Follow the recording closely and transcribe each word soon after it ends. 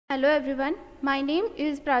Hello everyone, my name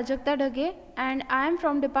is Prajakta Dhage and I am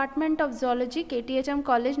from Department of Zoology, KTHM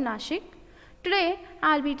College, Nashik. Today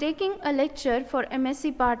I will be taking a lecture for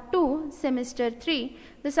MSc Part 2, Semester 3.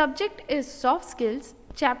 The subject is Soft Skills,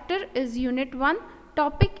 chapter is Unit 1,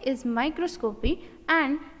 topic is Microscopy,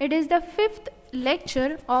 and it is the 5th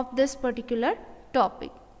lecture of this particular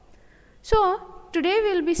topic. So today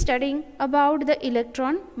we will be studying about the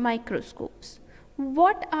electron microscopes.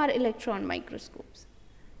 What are electron microscopes?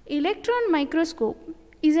 Electron microscope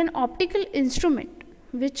is an optical instrument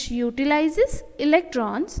which utilizes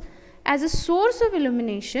electrons as a source of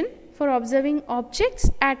illumination for observing objects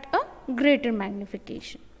at a greater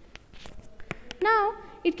magnification. Now,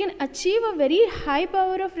 it can achieve a very high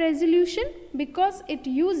power of resolution because it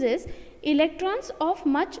uses electrons of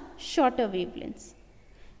much shorter wavelengths.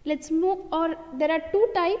 Let's move, there are two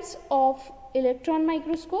types of electron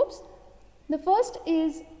microscopes. The first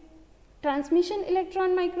is transmission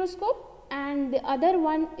electron microscope and the other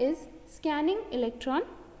one is scanning electron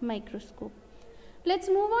microscope. Let's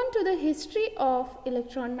move on to the history of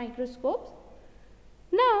electron microscopes.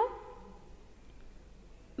 Now,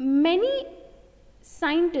 many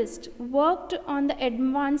scientists worked on the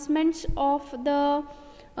advancements of the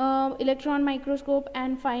electron microscope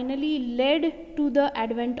and finally led to the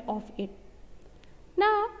advent of it.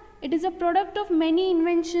 Now, it is a product of many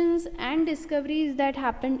inventions and discoveries that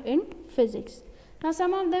happened in physics. Now,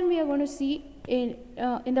 some of them we are going to see in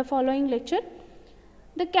the following lecture.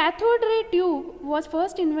 The cathode ray tube was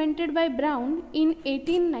first invented by Brown in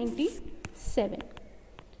 1897.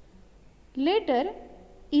 Later,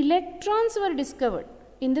 electrons were discovered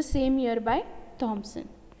in the same year by Thomson.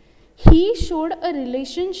 He showed a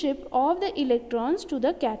relationship of the electrons to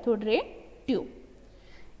the cathode ray tube.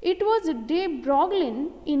 It was de Broglie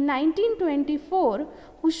in 1924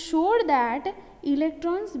 who showed that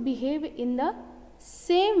electrons behave in the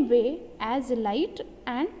same way as light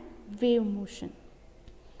and wave motion.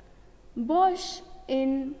 Bosch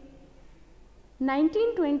in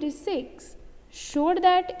 1926 showed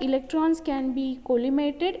that electrons can be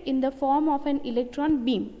collimated in the form of an electron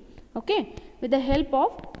beam, with the help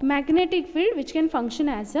of magnetic field which can function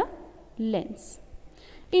as a lens.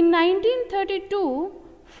 In 1932,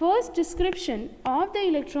 first description of the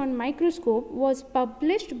electron microscope was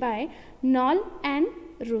published by Knoll and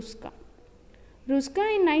Ruska. Ruska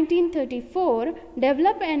in 1934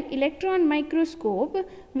 developed an electron microscope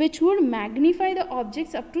which would magnify the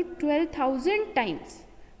objects up to 12,000 times.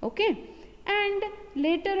 And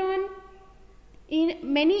later on, in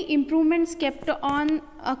many improvements kept on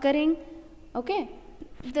occurring.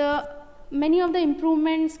 Many of the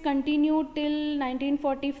improvements continued till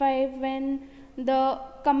 1945 when the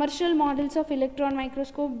commercial models of electron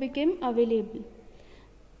microscope became available.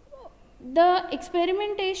 The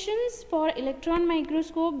experimentations for electron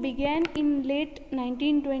microscope began in late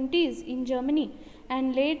 1920s in Germany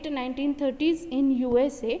and late 1930s in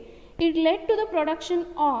USA. It led to the production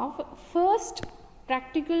of first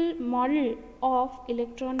practical model of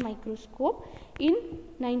electron microscope in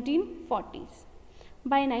 1940s.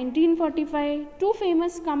 By 1945, two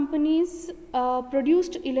famous companies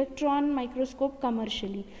produced electron microscope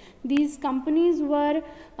commercially. These companies were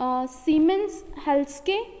Siemens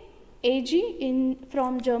Halske AG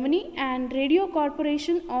from Germany and Radio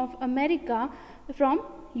Corporation of America from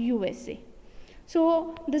USA.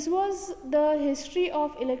 So, this was the history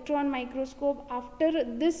of electron microscope. After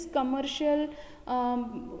this commercial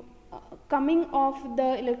coming of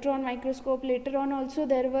the electron microscope, later on also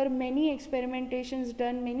there were many experimentations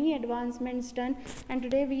done, many advancements done, and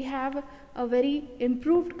today we have a very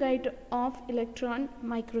improved kind of electron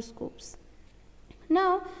microscopes.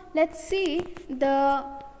 Now, let's see the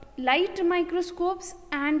light microscopes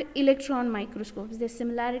and electron microscopes, their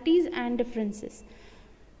similarities and differences.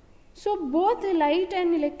 So, both light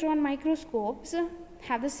and electron microscopes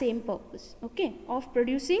have the same purpose, of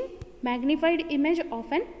producing magnified image of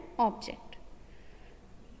an object.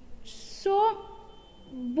 So,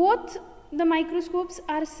 both the microscopes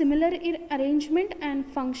are similar in arrangement and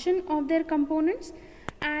function of their components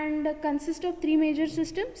and consist of three major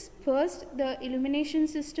systems. First, the illumination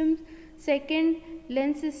system. Second,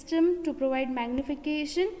 lens system to provide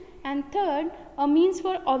magnification. And third, a means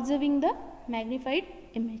for observing the magnified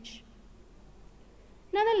image.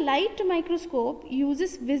 Now, the light microscope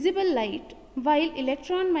uses visible light while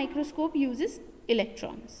electron microscope uses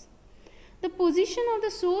electrons. The position of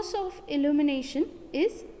the source of illumination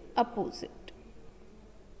is opposite.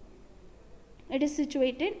 It is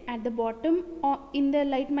situated at the bottom in the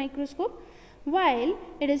light microscope while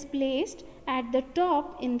it is placed at the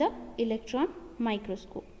top in the electron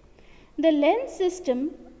microscope. The lens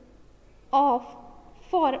system of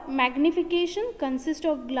for magnification consist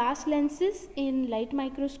of glass lenses in light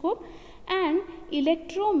microscope and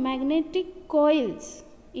electromagnetic coils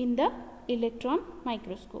in the electron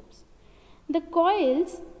microscopes. The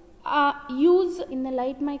coils are used in the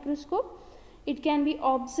light microscope. It can be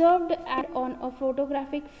observed on a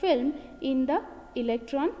photographic film in the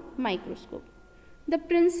electron microscope. The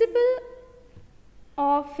principle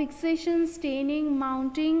of fixation, staining,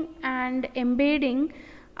 mounting and embedding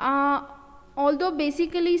are although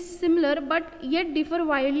basically similar but yet differ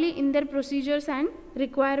widely in their procedures and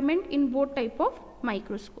requirement in both type of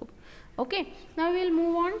microscope. Okay, now we will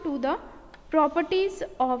move on to the properties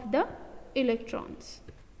of the electrons.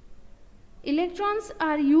 Electrons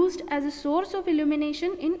are used as a source of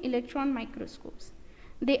illumination in electron microscopes.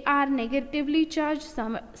 They are negatively charged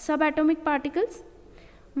subatomic particles.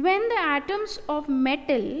 When the atoms of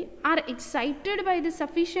metal are excited by the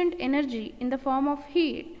sufficient energy in the form of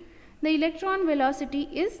heat, the electron velocity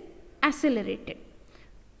is accelerated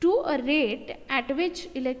to a rate at which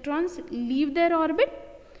electrons leave their orbit,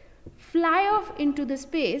 fly off into the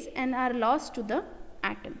space and are lost to the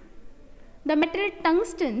atom. The metal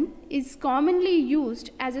tungsten is commonly used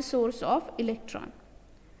as a source of electron.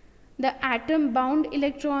 The atom bound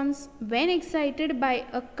electrons, when excited by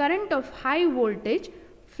a current of high voltage,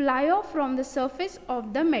 fly off from the surface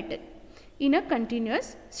of the metal in a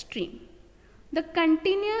continuous stream. The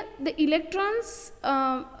electrons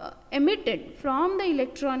emitted from the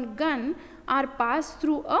electron gun are passed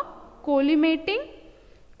through a collimating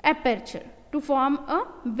aperture to form a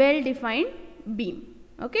well-defined beam.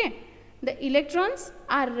 Okay. The electrons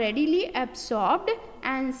are readily absorbed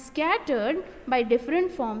and scattered by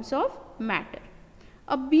different forms of matter.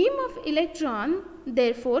 A beam of electron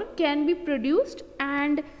therefore can be produced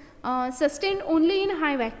and sustained only in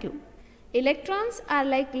high vacuum. Electrons are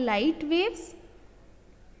like light waves.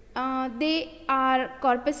 They are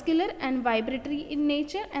corpuscular and vibratory in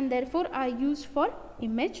nature and therefore are used for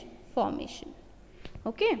image formation.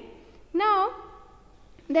 Okay. Now,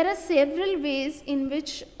 there are several ways in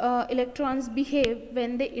which electrons behave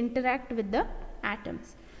when they interact with the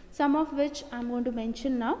atoms, some of which I am going to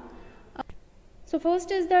mention now. So,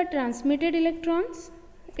 first is the transmitted electrons.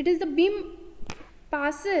 It is the beam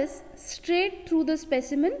passes straight through the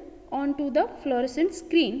specimen onto the fluorescent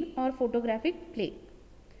screen or photographic plate.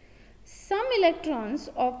 Some electrons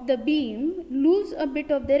of the beam lose a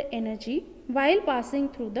bit of their energy while passing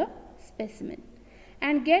through the specimen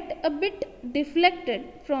and get a bit deflected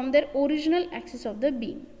from their original axis of the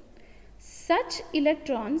beam. Such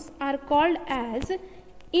electrons are called as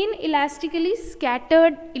inelastically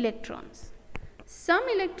scattered electrons. Some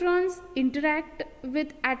electrons interact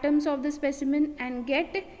with atoms of the specimen and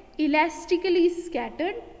get elastically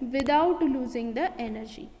scattered without losing the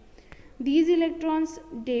energy. These electrons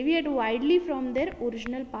deviate widely from their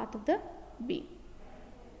original path of the beam.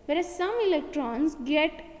 Whereas some electrons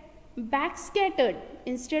get backscattered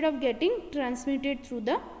instead of getting transmitted through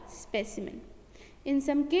the specimen. In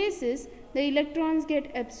some cases, the electrons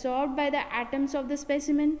get absorbed by the atoms of the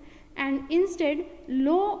specimen and instead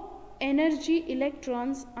low energy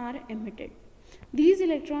electrons are emitted. These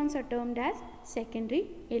electrons are termed as secondary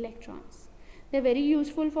electrons. They are very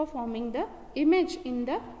useful for forming the image in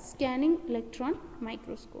the scanning electron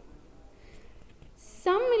microscope.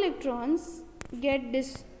 Some electrons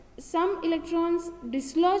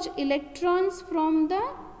dislodge electrons from the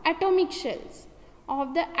atomic shells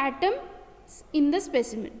of the atoms in the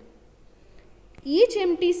specimen. Each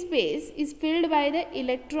empty space is filled by the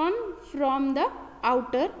electron from the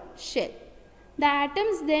outer shell. The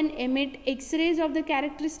atoms then emit X-rays of the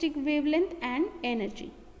characteristic wavelength and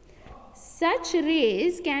energy. Such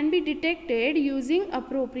rays can be detected using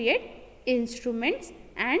appropriate instruments,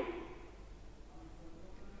 and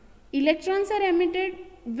electrons are emitted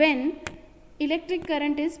when electric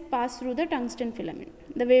current is passed through the tungsten filament.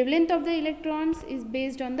 The wavelength of the electrons is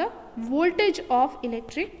based on the voltage of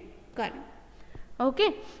electric current.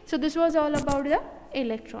 Okay, so this was all about the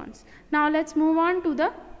electrons. Now let's move on to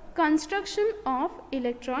the construction of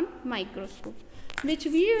electron microscope, which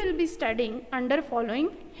we will be studying under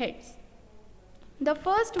following heads. The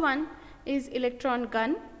first one is electron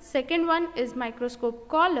gun, second one is microscope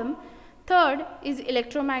column, third is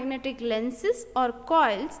electromagnetic lenses or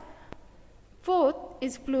coils, fourth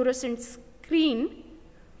is fluorescent screen,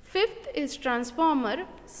 fifth is transformer,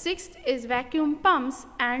 sixth is vacuum pumps,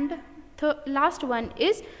 and last one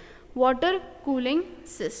is water cooling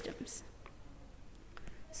systems.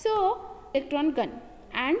 So, electron gun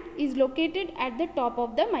and is located at the top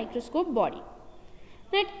of the microscope body.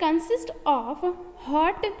 Now, it consists of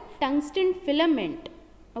hot tungsten filament.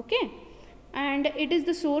 Okay, and it is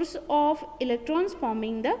the source of electrons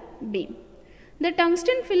forming the beam. The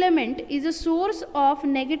tungsten filament is a source of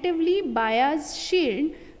negatively biased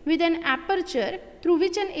shield with an aperture through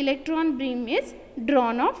which an electron beam is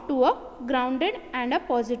drawn off to a grounded and a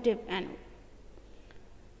positive anode.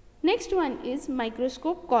 Next one is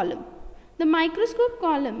microscope column. The microscope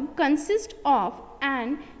column consists of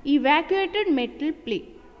an evacuated metal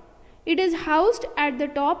plate. It is housed at the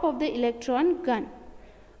top of the electron gun.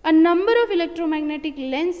 A number of electromagnetic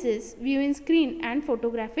lenses, viewing screen and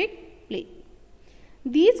photographic plate.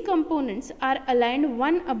 These components are aligned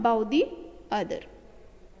one above the other.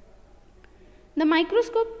 The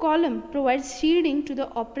microscope column provides shielding to the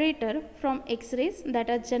operator from X-rays that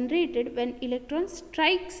are generated when electron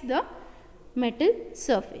strikes the metal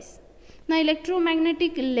surface. Now,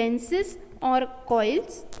 electromagnetic lenses or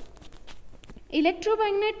coils.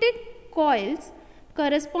 Electromagnetic coils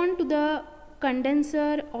correspond to the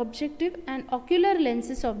condenser, objective and ocular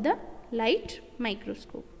lenses of the light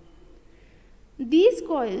microscope. These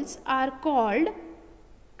coils are called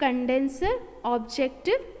condenser,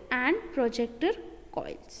 objective and projector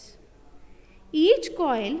coils. Each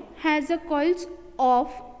coil has a coils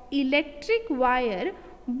of electric wire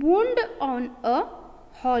wound on a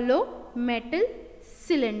hollow metal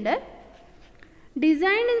cylinder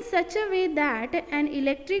designed in such a way that an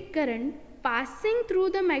electric current passing through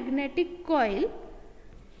the magnetic coil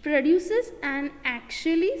produces an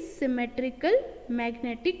actually symmetrical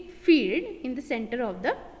magnetic field in the center of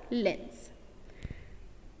the lens.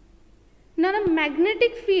 Now, the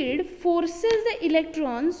magnetic field forces the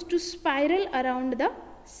electrons to spiral around the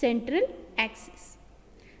central axis.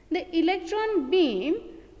 The electron beam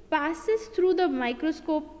passes through the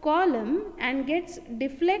microscope column and gets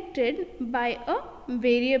deflected by a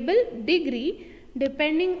variable degree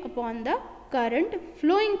depending upon the current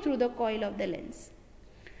flowing through the coil of the lens.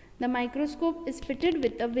 The microscope is fitted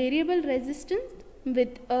with a variable resistance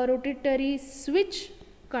with a rotatory switch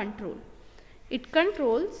control. It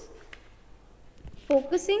controls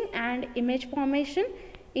focusing and image formation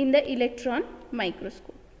in the electron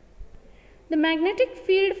microscope. The magnetic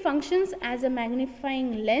field functions as a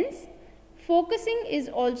magnifying lens. Focusing is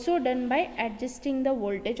also done by adjusting the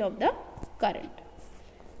voltage of the current.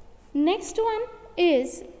 Next one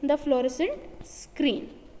is the fluorescent screen.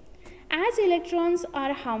 As electrons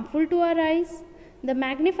are harmful to our eyes, the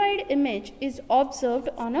magnified image is observed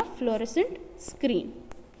on a fluorescent screen.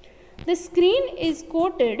 The screen is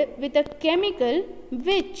coated with a chemical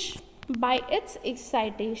which by its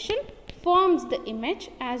excitation forms the image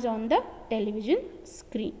as on the television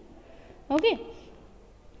screen. Okay.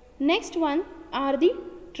 Next one are the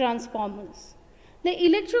transformers. The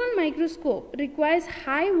electron microscope requires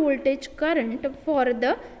high voltage current for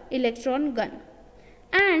the electron gun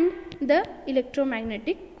and the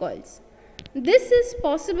electromagnetic coils. This is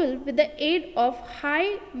possible with the aid of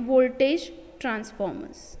high voltage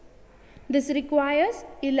transformers. This requires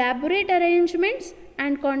elaborate arrangements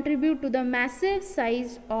and contribute to the massive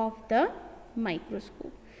size of the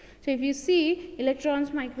microscope. So, if you see,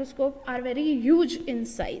 electrons microscope are very huge in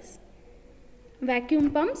size.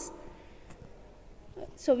 Vacuum pumps.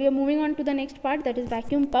 So, we are moving on to the next part, that is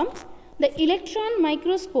vacuum pumps. The electron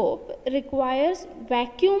microscope requires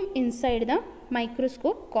vacuum inside the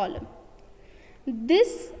microscope column.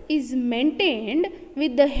 This is maintained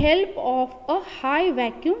with the help of a high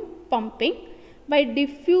vacuum pumping by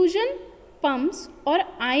diffusion pumps or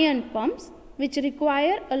ion pumps which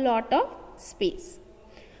require a lot of space.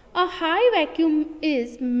 A high vacuum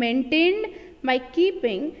is maintained by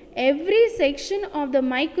keeping every section of the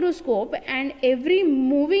microscope and every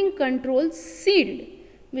moving control sealed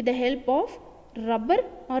with the help of rubber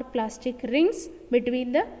or plastic rings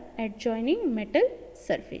between the adjoining metal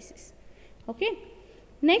surfaces. Okay.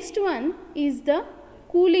 Next one is the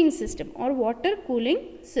cooling system or water cooling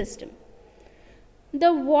system.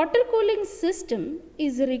 The water cooling system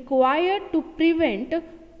is required to prevent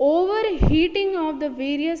overheating of the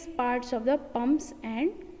various parts of the pumps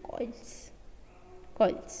and coils.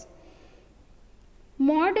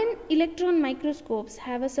 Modern electron microscopes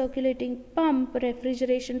have a circulating pump,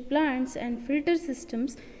 refrigeration plants and filter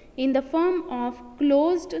systems in the form of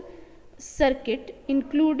closed circuit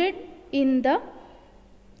included in the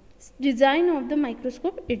design of the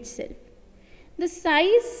microscope itself. The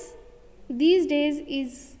size these days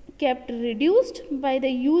is kept reduced by the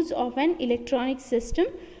use of an electronic system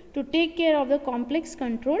to take care of the complex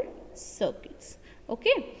control circuits.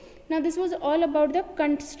 Okay. Now, this was all about the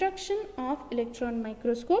construction of electron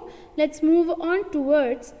microscope. Let's move on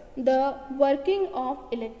towards the working of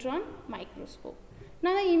electron microscope.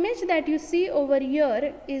 Now, the image that you see over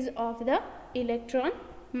here is of the electron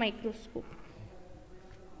microscope.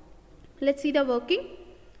 Let's see the working.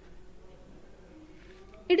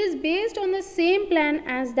 It is based on the same plan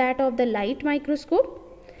as that of the light microscope.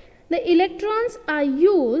 The electrons are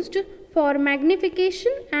used for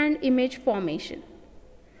magnification and image formation.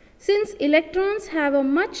 Since electrons have a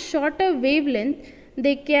much shorter wavelength,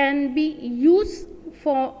 they can be used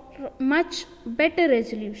for much better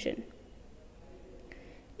resolution.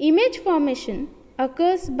 Image formation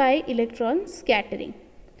occurs by electron scattering.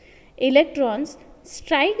 Electrons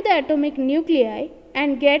strike the atomic nuclei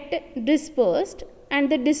and get dispersed,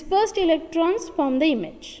 and the dispersed electrons form the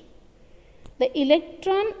image. The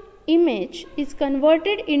electron image is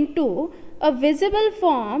converted into a visible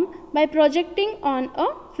form by projecting on a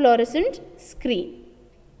fluorescent screen.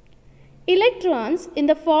 Electrons in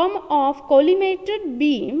the form of collimated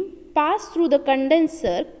beam pass through the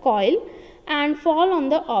condenser coil and fall on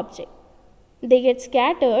the object. They get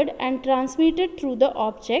scattered and transmitted through the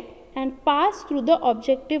object and pass through the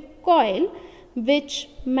objective coil, which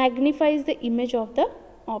magnifies the image of the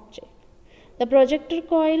object. The projector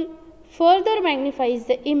coil further magnifies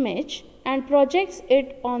the image and projects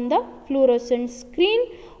it on the fluorescent screen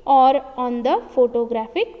or on the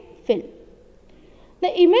photographic film.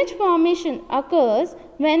 The image formation occurs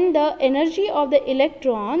when the energy of the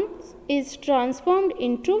electrons is transformed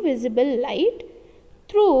into visible light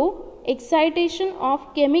through excitation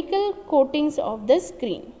of chemical coatings of the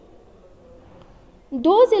screen.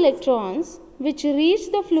 Those electrons which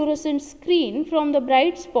reach the fluorescent screen from the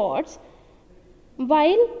bright spots,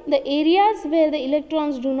 while the areas where the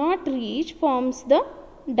electrons do not reach forms the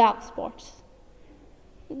dark spots.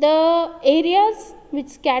 The areas which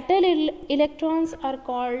scatter electrons are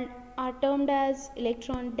termed as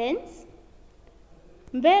electron dense,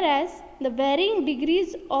 whereas the varying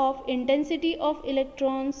degrees of intensity of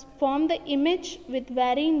electrons form the image with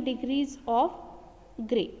varying degrees of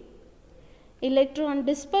gray. Electron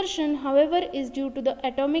dispersion, however, is due to the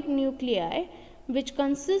atomic nuclei, which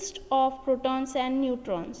consist of protons and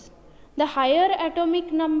neutrons. The higher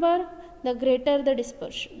atomic number, the greater the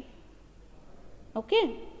dispersion.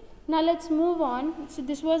 Okay, now let's move on. So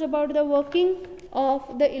this was about the working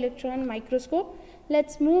of the electron microscope.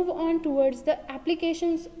 Let's move on towards the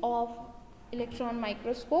applications of electron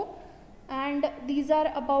microscope, and these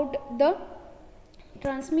are about the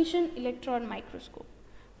transmission electron microscope.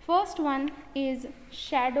 First one is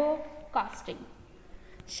shadow casting.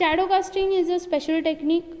 Shadow casting is a special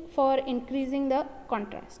technique for increasing the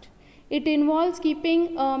contrast. It involves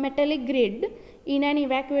keeping a metallic grid in an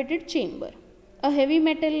evacuated chamber. A heavy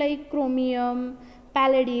metal like chromium,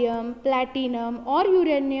 palladium, platinum or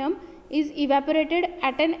uranium is evaporated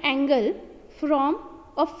at an angle from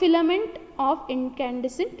a filament of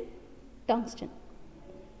incandescent tungsten.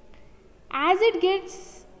 As it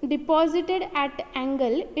gets deposited at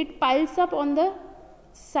angle, it piles up on the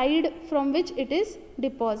side from which it is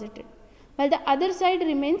deposited, while the other side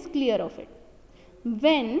remains clear of it.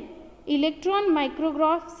 When electron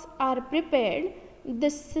micrographs are prepared, the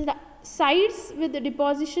sides with the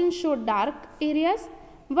deposition show dark areas,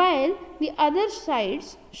 while the other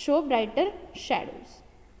sides show brighter shadows.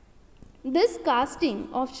 This casting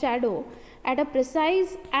of shadow at a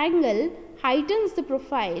precise angle heightens the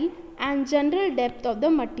profile and general depth of the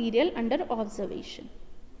material under observation.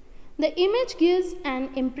 The image gives an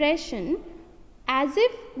impression as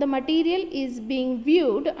if the material is being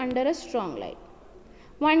viewed under a strong light.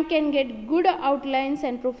 One can get good outlines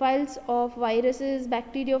and profiles of viruses,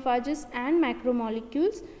 bacteriophages and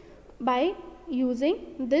macromolecules by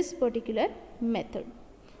using this particular method.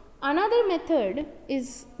 Another method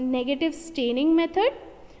is negative staining method,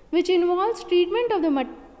 which involves treatment of the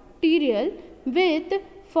material with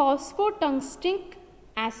phosphotungstic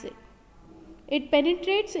acid. It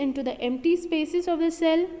penetrates into the empty spaces of the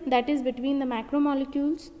cell, that is between the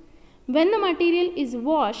macromolecules. When the material is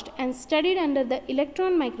washed and studied under the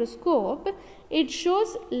electron microscope, it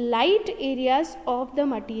shows light areas of the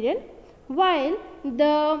material, while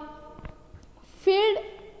the filled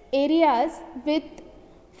areas with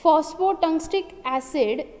phosphotungstic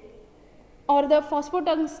acid or the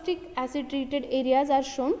phosphotungstic acid treated areas are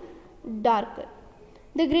shown darker.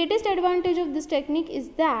 The greatest advantage of this technique is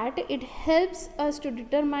that it helps us to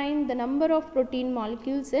determine the number of protein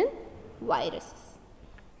molecules in viruses.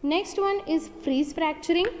 Next one is freeze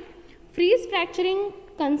fracturing. Freeze fracturing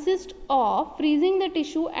consists of freezing the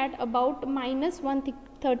tissue at about minus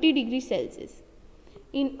 130 degrees Celsius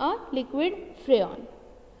in a liquid freon.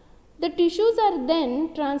 The tissues are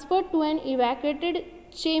then transferred to an evacuated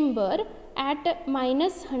chamber at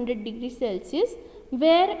minus 100 degrees Celsius,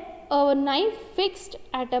 where a knife fixed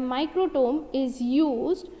at a microtome is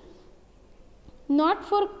used not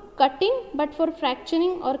for cutting but for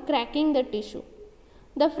fracturing or cracking the tissue.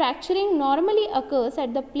 The fracturing normally occurs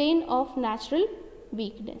at the plane of natural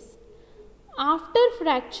weakness. After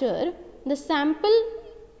fracture, the sample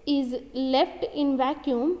is left in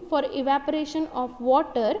vacuum for evaporation of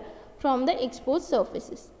water from the exposed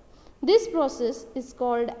surfaces. This process is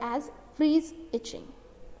called as freeze etching.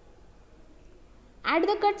 At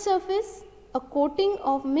the cut surface, a coating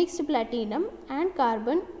of mixed platinum and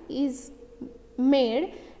carbon is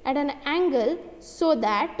made at an angle so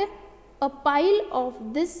that a pile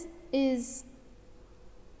of this is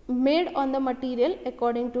made on the material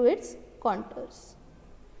according to its contours.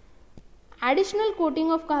 Additional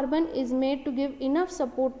coating of carbon is made to give enough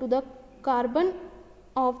support to the carbon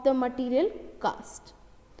of the material cast.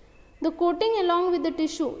 The coating along with the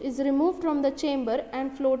tissue is removed from the chamber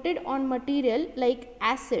and floated on material like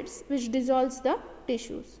acids which dissolves the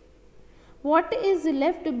tissues. What is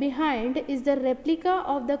left behind is the replica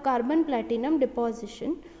of the carbon platinum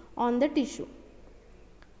deposition on the tissue.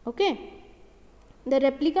 Okay. The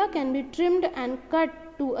replica can be trimmed and cut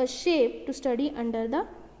to a shape to study under the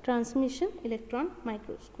transmission electron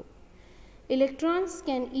microscope. Electrons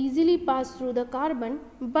can easily pass through the carbon,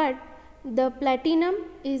 but the platinum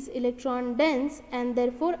is electron dense and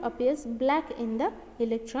therefore appears black in the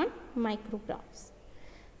electron micrographs.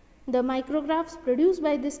 The micrographs produced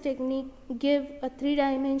by this technique give a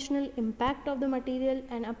three-dimensional impact of the material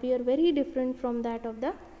and appear very different from that of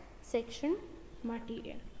the section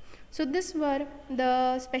material. So this were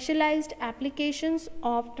the specialized applications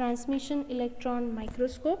of transmission electron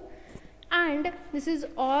microscope, and this is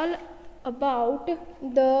all about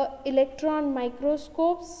the electron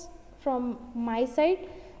microscopes from my side.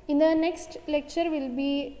 In the next lecture we will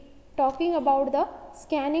be talking about the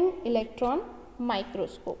scanning electron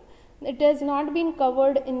microscope. It has not been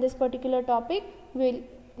covered in this particular topic.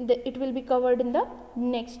 It will be covered in the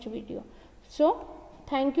next video. So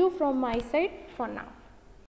thank you from my side for now.